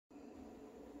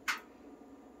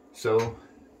So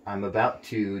I'm about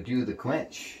to do the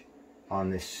quench on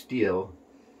this steel.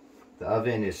 The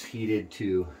oven is heated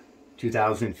to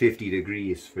 2050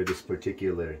 degrees for this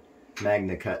particular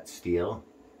MagnaCut steel,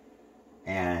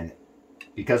 and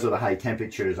because of the high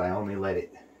temperatures I only let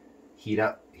it heat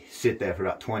up, sit there for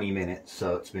about 20 minutes.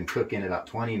 So it's been cooking about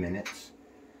 20 minutes,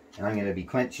 and I'm going to be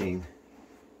quenching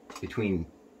between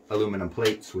aluminum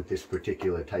plates with this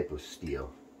particular type of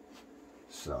steel.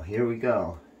 So here we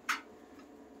go.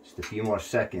 Just a few more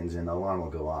seconds and the alarm will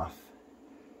go off.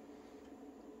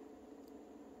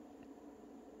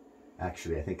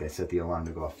 Actually, I think I set the alarm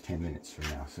to go off 10 minutes from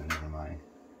now, so never mind.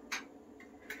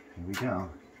 Here we go.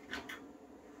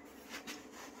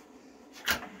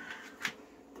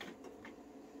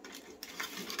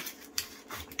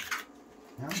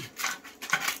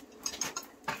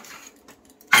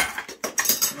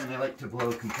 And I like to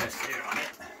blow compressed air on it.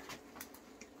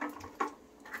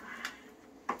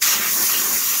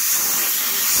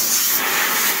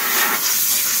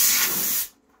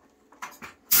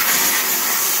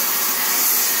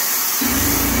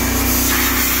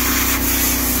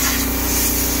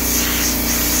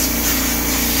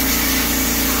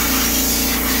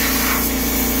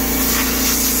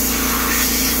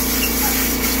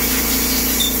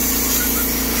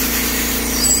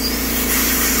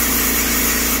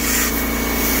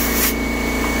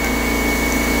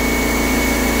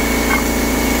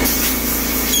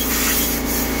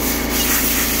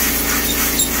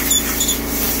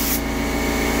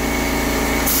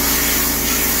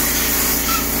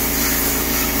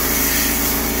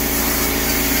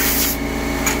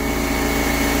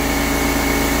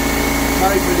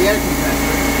 Sorry for the air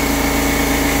compressor.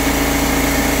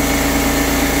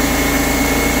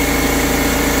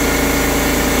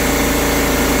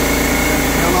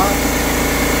 Come on.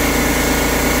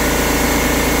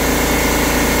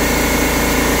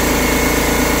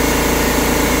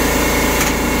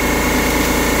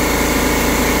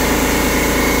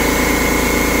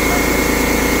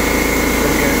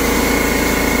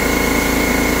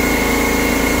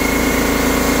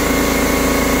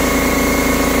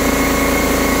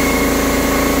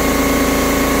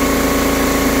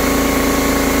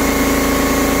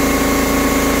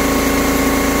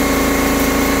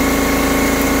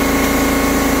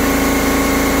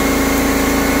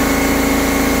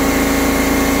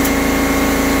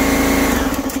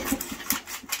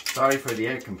 Sorry for the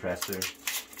air compressor.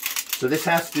 So this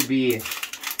has to be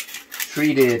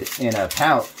treated in a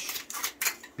pouch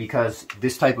because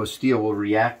this type of steel will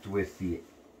react with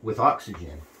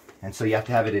oxygen, and so you have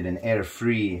to have it in an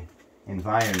air-free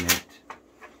environment.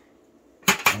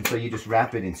 And so you just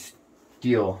wrap it in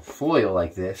steel foil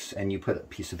like this, and you put a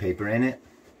piece of paper in it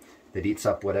that eats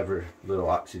up whatever little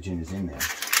oxygen is in there.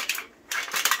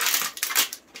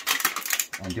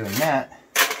 And doing that,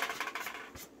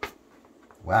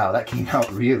 wow, that came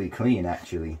out really clean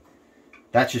actually.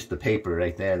 That's just the paper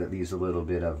right there that leaves a little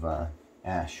bit of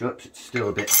ash. Whoops, it's still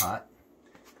a bit hot.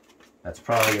 That's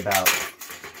probably about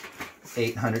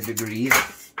 800 degrees.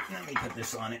 Let me put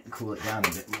this on it and cool it down a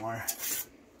bit more.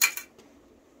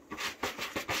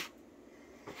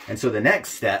 And so the next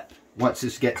step, once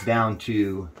this gets down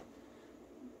to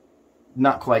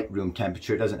not quite room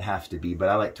temperature, it doesn't have to be, but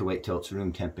I like to wait till it's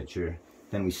room temperature,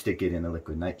 then we stick it in the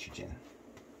liquid nitrogen.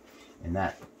 And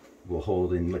that will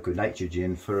hold in liquid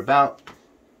nitrogen for about,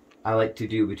 I like to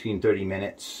do between 30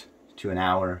 minutes to an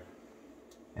hour.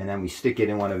 And then we stick it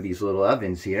in one of these little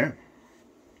ovens here.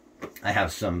 I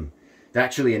have some, they're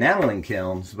actually enameling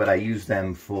kilns, but I use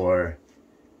them for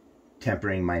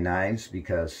tempering my knives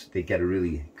because they get a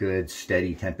really good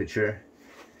steady temperature.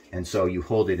 And so you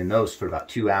hold it in those for about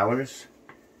 2 hours.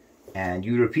 And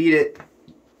you repeat it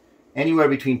anywhere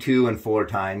between 2 and 4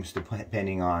 times,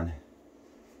 depending on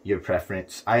your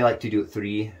preference. I like to do it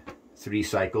three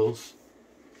cycles,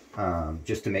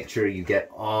 just to make sure you get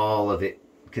all of it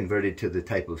converted to the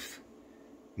type of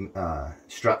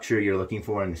structure you're looking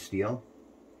for in the steel.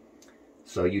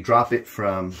 So you drop it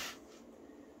from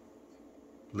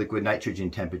liquid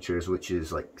nitrogen temperatures, which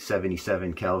is like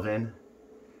 77 Kelvin,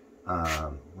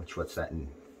 what's that in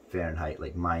Fahrenheit,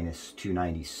 like minus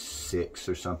 296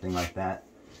 or something like that.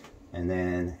 And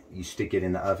then you stick it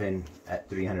in the oven at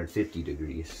 350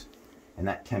 degrees, and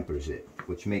that tempers it,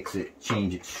 which makes it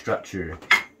change its structure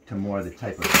to more the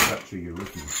type of structure you're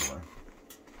looking for.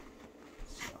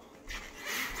 So,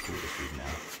 let's see what this is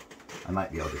now. I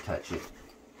might be able to touch it.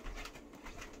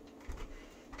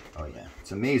 Oh yeah,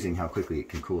 it's amazing how quickly it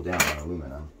can cool down on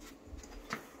aluminum.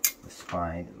 The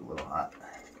spine is a little hot.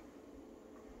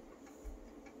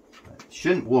 But it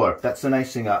shouldn't warp. That's the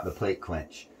nice thing about the plate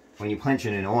quench. when you quench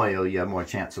it in oil, you have more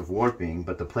chance of warping,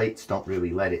 but the plates don't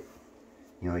really let it,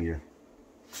 you know, you're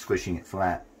squishing it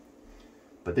flat.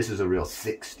 But this is a real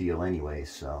thick steel anyway,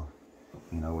 so,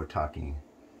 you know, we're talking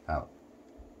about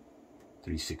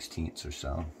 3/16 or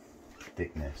so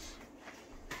thickness.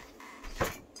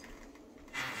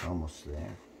 It's almost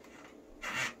there.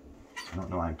 I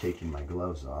don't know why I'm taking my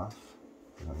gloves off,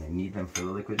 because I'm going to need them for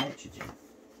the liquid nitrogen.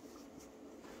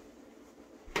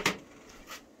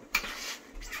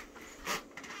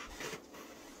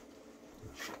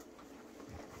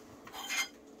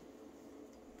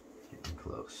 Getting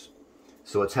close.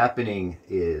 So what's happening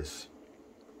is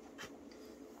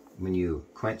when you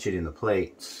quench it in the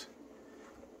plates,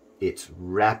 it's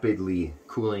rapidly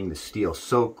cooling the steel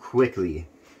so quickly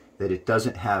that it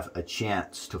doesn't have a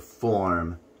chance to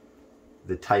form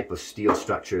the type of steel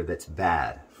structure that's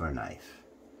bad for a knife.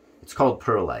 It's called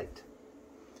pearlite,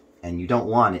 and you don't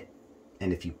want it,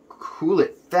 and if you cool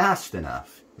it fast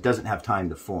enough, it doesn't have time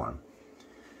to form.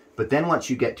 But then once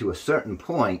you get to a certain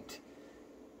point,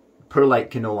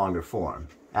 pearlite can no longer form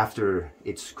after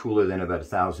it's cooler than about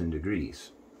 1,000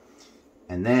 degrees.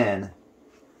 And then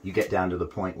you get down to the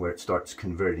point where it starts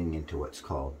converting into what's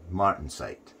called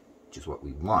martensite, which is what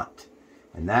we want.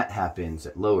 And that happens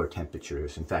at lower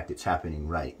temperatures. In fact, it's happening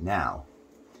right now.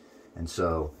 And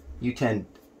so you tend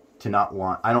to not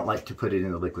want, I don't like to put it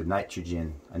in the liquid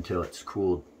nitrogen until it's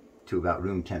cooled to about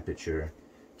room temperature,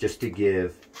 just to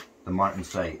give the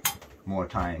martensite more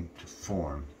time to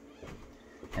form.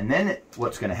 And then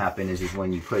what's going to happen is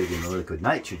when you put it in the liquid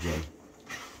nitrogen,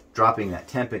 dropping that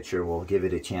temperature will give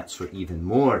it a chance for even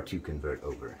more to convert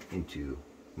over into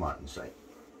martensite.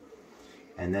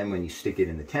 And then when you stick it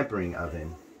in the tempering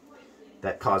oven,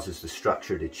 that causes the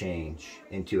structure to change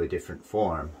into a different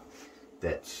form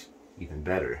that's even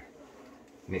better.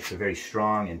 It makes a very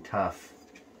strong and tough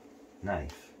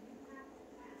knife.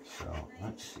 So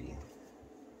let's see.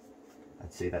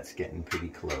 I'd say that's getting pretty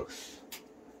close.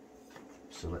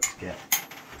 So let's get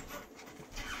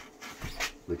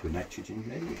liquid nitrogen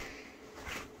ready. You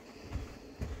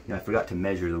know, I forgot to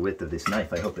measure the width of this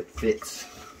knife. I hope it fits.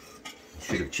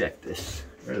 Should have checked this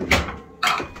earlier.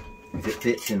 If it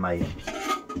fits in my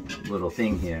little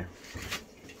thing here.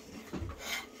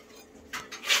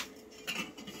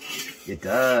 It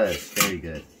does. Very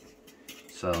good.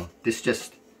 So this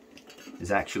just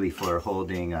is actually for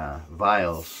holding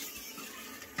vials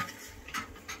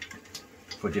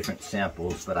for different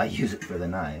samples, but I use it for the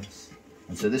knives.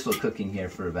 And so this will cook in here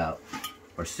for about,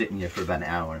 or sit in here for about an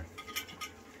hour.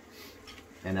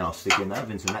 And then I'll stick it in the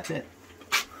ovens and that's it.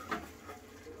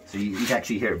 So you can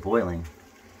actually hear it boiling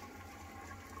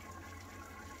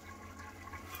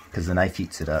because the knife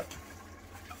heats it up.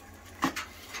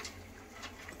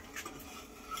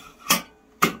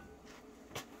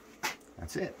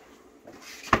 That's it.